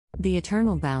The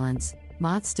eternal balance,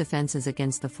 Ma'at's defenses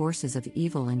against the forces of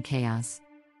evil and chaos.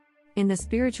 In the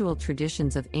spiritual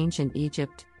traditions of ancient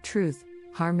Egypt, truth,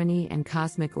 harmony, and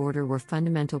cosmic order were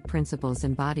fundamental principles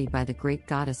embodied by the great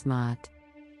goddess Ma'at.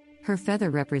 Her feather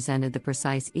represented the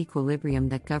precise equilibrium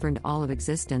that governed all of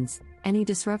existence. Any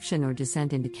disruption or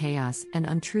descent into chaos and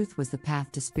untruth was the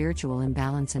path to spiritual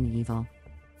imbalance and evil.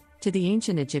 To the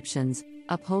ancient Egyptians,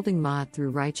 upholding Ma'at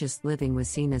through righteous living was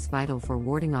seen as vital for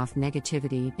warding off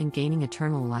negativity and gaining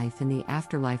eternal life in the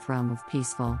afterlife realm of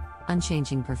peaceful,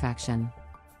 unchanging perfection.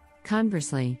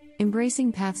 Conversely,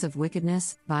 embracing paths of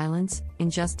wickedness, violence,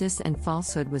 injustice, and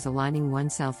falsehood was aligning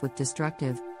oneself with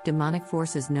destructive, demonic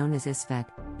forces known as Isfet,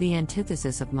 the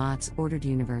antithesis of Ma'at's ordered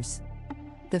universe.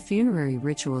 The funerary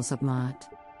rituals of Ma'at.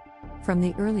 From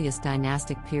the earliest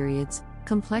dynastic periods,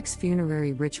 complex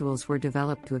funerary rituals were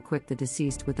developed to equip the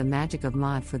deceased with the magic of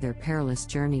Ma'at for their perilous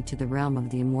journey to the realm of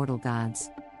the immortal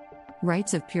gods.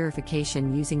 Rites of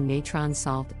purification using natron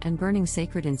salt and burning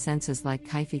sacred incenses like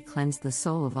kaifi cleansed the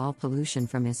soul of all pollution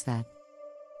from Isfet.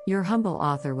 Your humble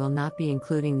author will not be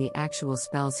including the actual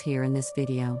spells here in this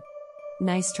video.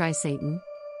 Nice try, Satan.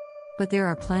 But there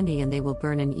are plenty, and they will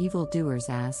burn an evil-doer's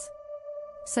ass.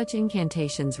 Such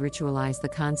incantations ritualize the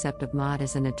concept of Ma'at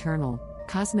as an eternal,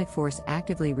 cosmic force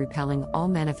actively repelling all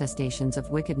manifestations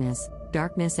of wickedness,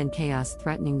 darkness, and chaos,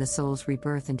 threatening the soul's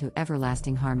rebirth into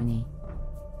everlasting harmony.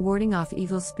 Warding off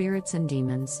evil spirits and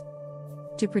demons.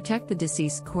 To protect the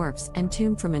deceased corpse and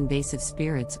tomb from invasive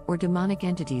spirits or demonic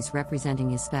entities representing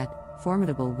Isfet,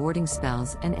 formidable warding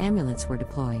spells and amulets were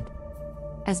deployed.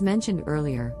 As mentioned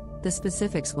earlier, the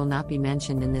specifics will not be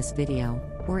mentioned in this video,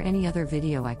 or any other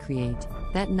video I create.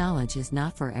 That knowledge is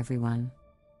not for everyone.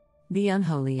 The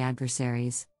unholy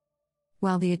adversaries.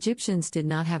 While the Egyptians did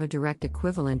not have a direct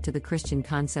equivalent to the Christian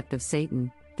concept of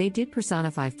Satan, they did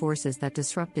personify forces that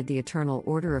disrupted the eternal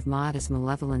order of Ma'at as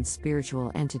malevolent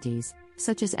spiritual entities,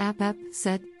 such as Apep,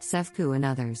 Set, Sefku, and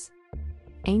others.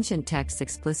 Ancient texts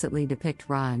explicitly depict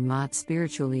Ra and Ma'at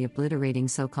spiritually obliterating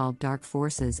so-called dark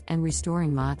forces and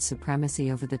restoring Ma'at's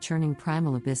supremacy over the churning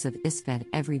primal abyss of Isfet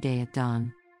every day at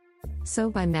dawn. So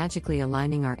by magically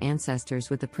aligning our ancestors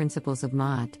with the principles of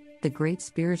Ma'at, the great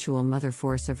spiritual mother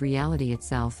force of reality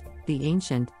itself, the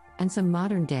ancient, and some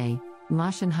modern-day,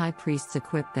 Ma'atian high priests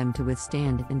equipped them to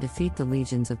withstand and defeat the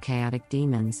legions of chaotic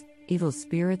demons, evil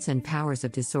spirits, and powers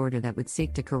of disorder that would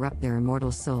seek to corrupt their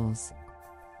immortal souls.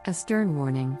 A stern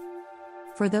warning.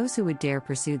 For those who would dare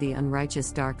pursue the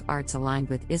unrighteous dark arts aligned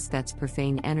with Isfet's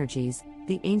profane energies,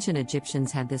 the ancient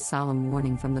Egyptians had this solemn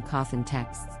warning from the coffin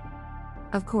texts.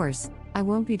 Of course, I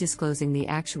won't be disclosing the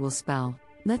actual spell.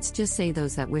 Let's just say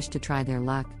those that wish to try their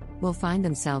luck will find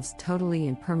themselves totally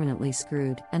and permanently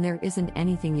screwed, and there isn't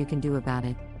anything you can do about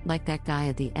it, like that guy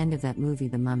at the end of that movie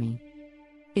The Mummy.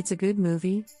 It's a good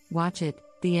movie, watch it.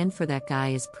 The end for that guy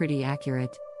is pretty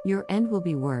accurate. Your end will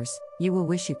be worse, you will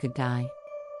wish you could die.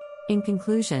 In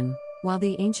conclusion, while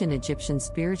the ancient Egyptian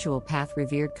spiritual path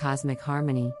revered cosmic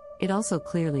harmony, it also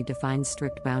clearly defined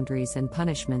strict boundaries and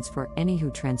punishments for any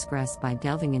who transgress by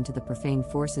delving into the profane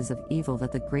forces of evil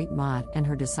that the great Ma'at and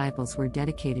her disciples were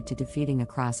dedicated to defeating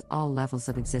across all levels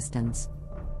of existence.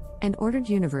 An ordered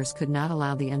universe could not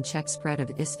allow the unchecked spread of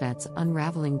Isfet's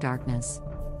unraveling darkness.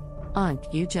 Ankh,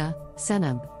 udja,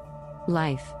 seneb.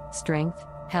 Life, strength,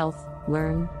 health.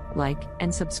 Learn, like,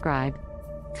 and subscribe.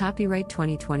 Copyright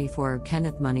 2024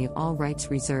 Kenneth Money, all rights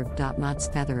reserved. Ma'at's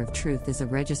Feather of Truth is a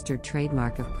registered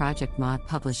trademark of Project Ma'at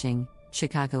Publishing,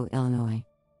 Chicago, Illinois.